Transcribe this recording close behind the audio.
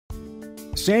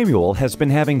Samuel has been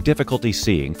having difficulty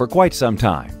seeing for quite some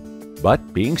time,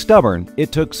 but being stubborn,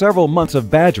 it took several months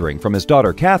of badgering from his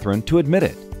daughter Catherine to admit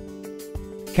it.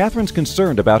 Catherine's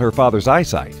concerned about her father's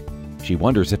eyesight. She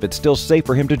wonders if it's still safe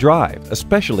for him to drive,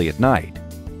 especially at night.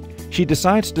 She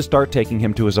decides to start taking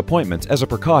him to his appointments as a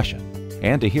precaution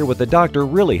and to hear what the doctor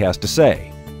really has to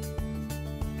say.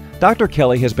 Dr.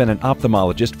 Kelly has been an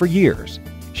ophthalmologist for years.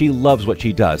 She loves what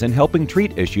she does in helping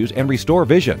treat issues and restore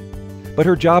vision, but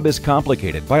her job is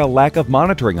complicated by a lack of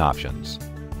monitoring options.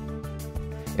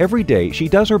 Every day, she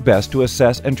does her best to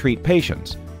assess and treat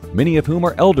patients, many of whom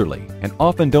are elderly and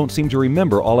often don't seem to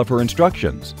remember all of her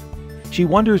instructions. She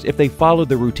wonders if they followed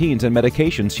the routines and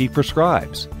medications she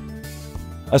prescribes,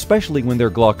 especially when their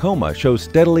glaucoma shows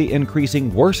steadily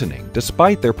increasing worsening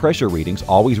despite their pressure readings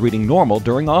always reading normal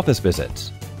during office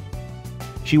visits.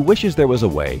 She wishes there was a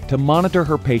way to monitor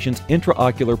her patient's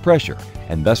intraocular pressure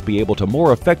and thus be able to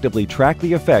more effectively track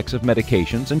the effects of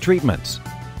medications and treatments.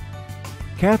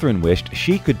 Catherine wished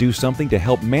she could do something to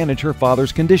help manage her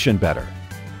father's condition better,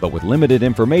 but with limited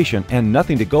information and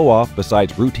nothing to go off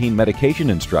besides routine medication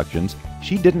instructions,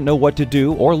 she didn't know what to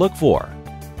do or look for.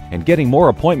 And getting more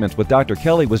appointments with Dr.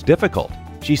 Kelly was difficult.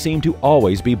 She seemed to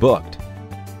always be booked.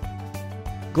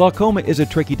 Glaucoma is a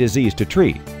tricky disease to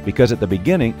treat because at the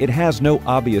beginning it has no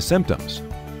obvious symptoms.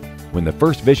 When the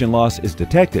first vision loss is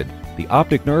detected, the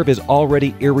optic nerve is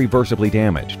already irreversibly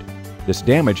damaged. This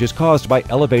damage is caused by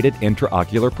elevated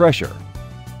intraocular pressure.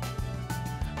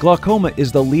 Glaucoma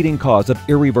is the leading cause of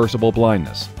irreversible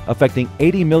blindness, affecting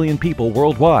 80 million people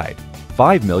worldwide,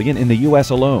 5 million in the US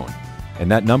alone,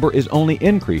 and that number is only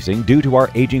increasing due to our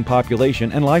aging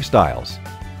population and lifestyles.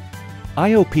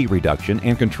 IOP reduction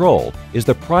and control is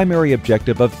the primary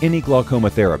objective of any glaucoma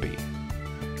therapy.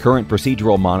 Current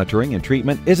procedural monitoring and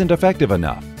treatment isn't effective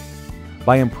enough.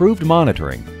 By improved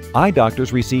monitoring, eye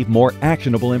doctors receive more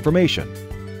actionable information.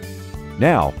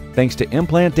 Now, thanks to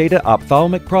Implandata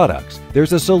Ophthalmic Products,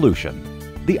 there's a solution: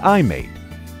 the EYEMATE.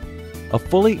 A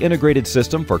fully integrated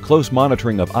system for close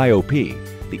monitoring of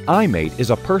IOP, the EYEMATE is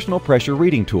a personal pressure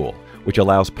reading tool which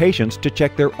allows patients to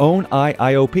check their own eye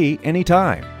IOP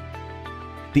anytime.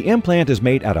 The implant is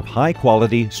made out of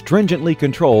high-quality, stringently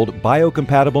controlled,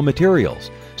 biocompatible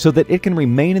materials so that it can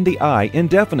remain in the eye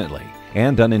indefinitely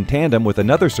and done in tandem with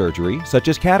another surgery such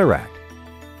as cataract.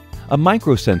 A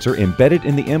microsensor embedded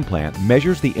in the implant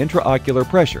measures the intraocular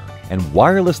pressure and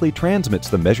wirelessly transmits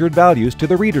the measured values to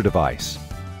the reader device,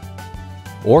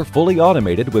 or fully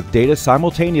automated with data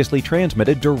simultaneously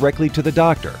transmitted directly to the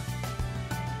doctor.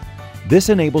 This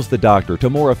enables the doctor to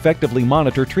more effectively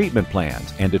monitor treatment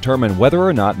plans and determine whether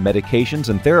or not medications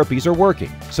and therapies are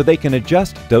working, so they can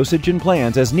adjust dosage and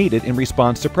plans as needed in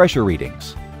response to pressure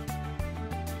readings.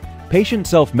 Patient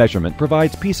self-measurement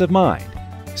provides peace of mind.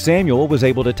 Samuel was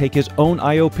able to take his own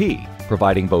IOP,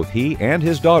 providing both he and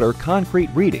his daughter concrete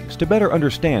readings to better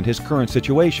understand his current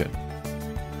situation.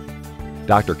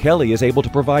 Dr. Kelly is able to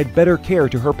provide better care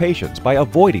to her patients by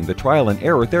avoiding the trial and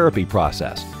error therapy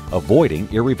process, avoiding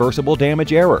irreversible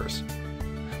damage errors.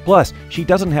 Plus, she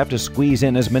doesn't have to squeeze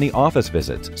in as many office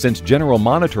visits since general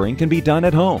monitoring can be done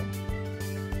at home.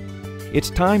 It's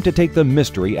time to take the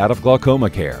mystery out of glaucoma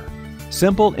care.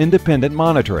 Simple, independent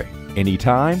monitoring,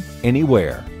 anytime,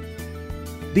 anywhere.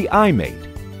 The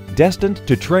EYEMATE, destined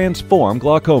to transform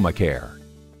glaucoma care.